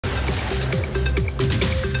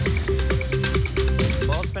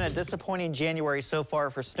disappointing January so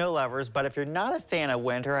far for snow lovers, but if you're not a fan of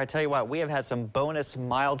winter, I tell you what, we have had some bonus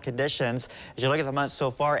mild conditions. As you look at the month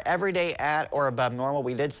so far, every day at or above normal.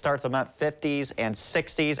 We did start the month 50s and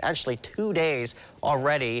 60s, actually 2 days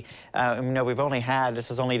already. We've only had,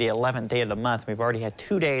 this is only the 11th day of the month. We've already had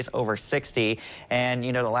 2 days over 60, and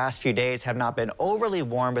the last few days have not been overly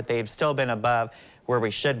warm, but they've still been above where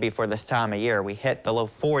we should be for this time of year. We hit the low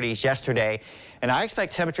 40s yesterday, and I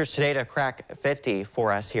expect temperatures today to crack 50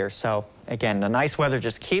 for us here. So again, the nice weather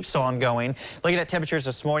just keeps on going. Looking at temperatures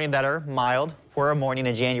this morning that are mild for a morning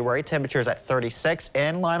in January. Temperatures at 36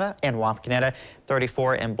 in Lima and Wapakoneta,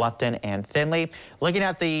 34 in Bluffton and Findlay. Looking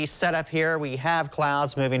at the setup here, we have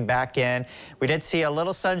clouds moving back in. We did see a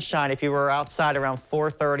little sunshine. If you were outside around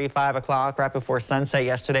 4:30, 5 o'clock, right before sunset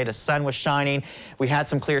yesterday, the sun was shining. We had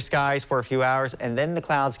some clear skies for a few hours, and then the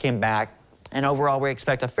clouds came back. And overall, we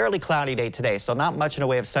expect a fairly cloudy day today, so not much in the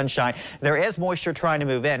way of sunshine. There is moisture trying to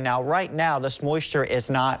move in. Now, right now, this moisture is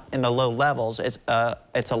not in the low levels.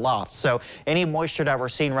 It's aloft. So any moisture that we're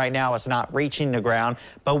seeing right now is not reaching the ground.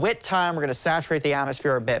 But with time, we're going to saturate the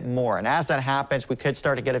atmosphere a bit more. And as that happens, we could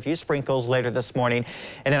start to get a few sprinkles later this morning.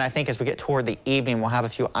 And then I think as we get toward the evening, we'll have a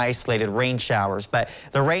few isolated rain showers. But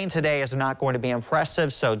the rain today is not going to be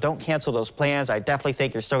impressive, so don't cancel those plans. I definitely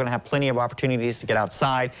think you're still going to have plenty of opportunities to get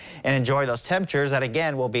outside and enjoy those temperatures that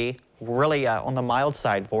again will be really on the mild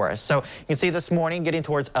side for us. So you can see this morning getting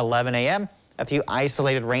towards 11 a.m. a few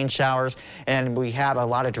isolated rain showers, and we have a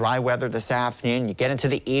lot of dry weather this afternoon. You get into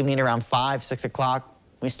the evening around 5, 6 o'clock.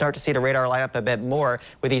 We start to see the radar light up a bit more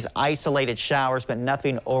with these isolated showers, but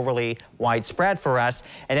nothing overly widespread for us.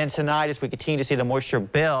 And then tonight, as we continue to see the moisture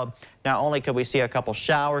build, not only could we see a couple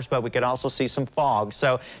showers, but we could also see some fog.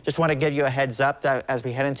 So just want to give you a heads up that as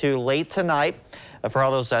we head into late tonight, for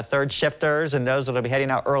all those third shifters and those that will be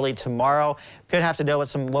heading out early tomorrow, could have to deal with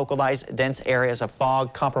some localized dense areas of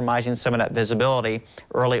fog, compromising some of that visibility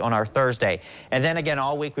early on our Thursday. And then again,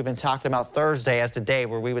 all week we've been talking about Thursday as the day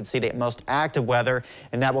where we would see the most active weather,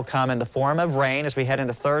 and that will come in the form of rain as we head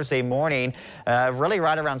into Thursday morning, really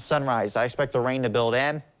right around sunrise. I expect the rain to build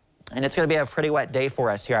in. And it's going to be a pretty wet day for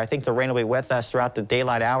us here. I think the rain will be with us throughout the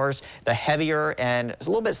daylight hours. The heavier and a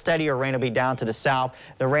little bit steadier rain will be down to the south.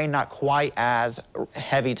 The rain not quite as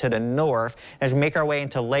heavy to the north. As we make our way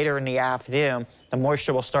into later in the afternoon, the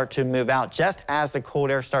moisture will start to move out just as the cold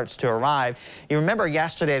air starts to arrive. You remember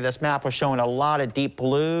yesterday this map was showing a lot of deep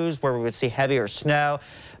blues where we would see heavier snow.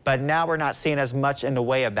 But now we're not seeing as much in the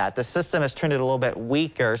way of that. The system has trended a little bit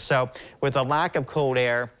weaker. So with the lack of cold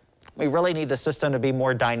air, we really need the system to be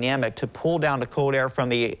more dynamic to pull down the cold air from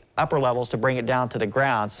the upper levels to bring it down to the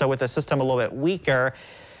ground. So with the system a little bit weaker,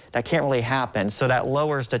 that can't really happen. So that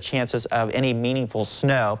lowers the chances of any meaningful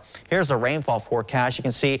snow. Here's the rainfall forecast. You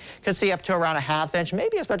can see, could see up to around a ½ inch,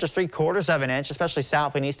 maybe as much as 3/4 of an inch, especially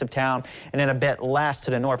south and east of town, and then a bit less to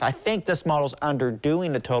the north. I think this model's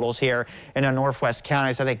underdoing the totals here in the northwest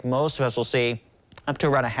counties. I think most of us will see up to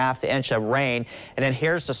around a ½ inch of rain. And then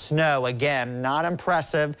here's the snow. Again, not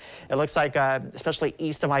impressive. It looks like, especially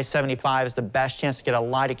east of I-75 is the best chance to get a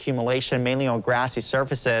light accumulation, mainly on grassy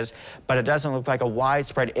surfaces, but it doesn't look like a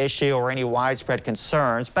widespread issue or any widespread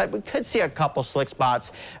concerns. But we could see a couple slick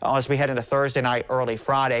spots as we head into Thursday night, early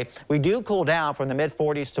Friday. We do cool down from the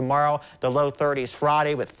mid-40s tomorrow, the low 30s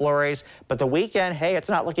Friday with flurries. But the weekend, hey, it's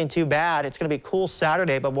not looking too bad. It's going to be cool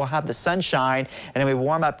Saturday, but we'll have the sunshine, and then we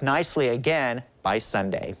warm up nicely again by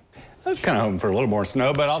Sunday. I was kind of hoping for a little more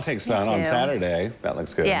snow, but I'll take sun on Saturday. That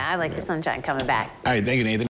looks good. Yeah, I like the sunshine coming back. All right, thank you, Nathan.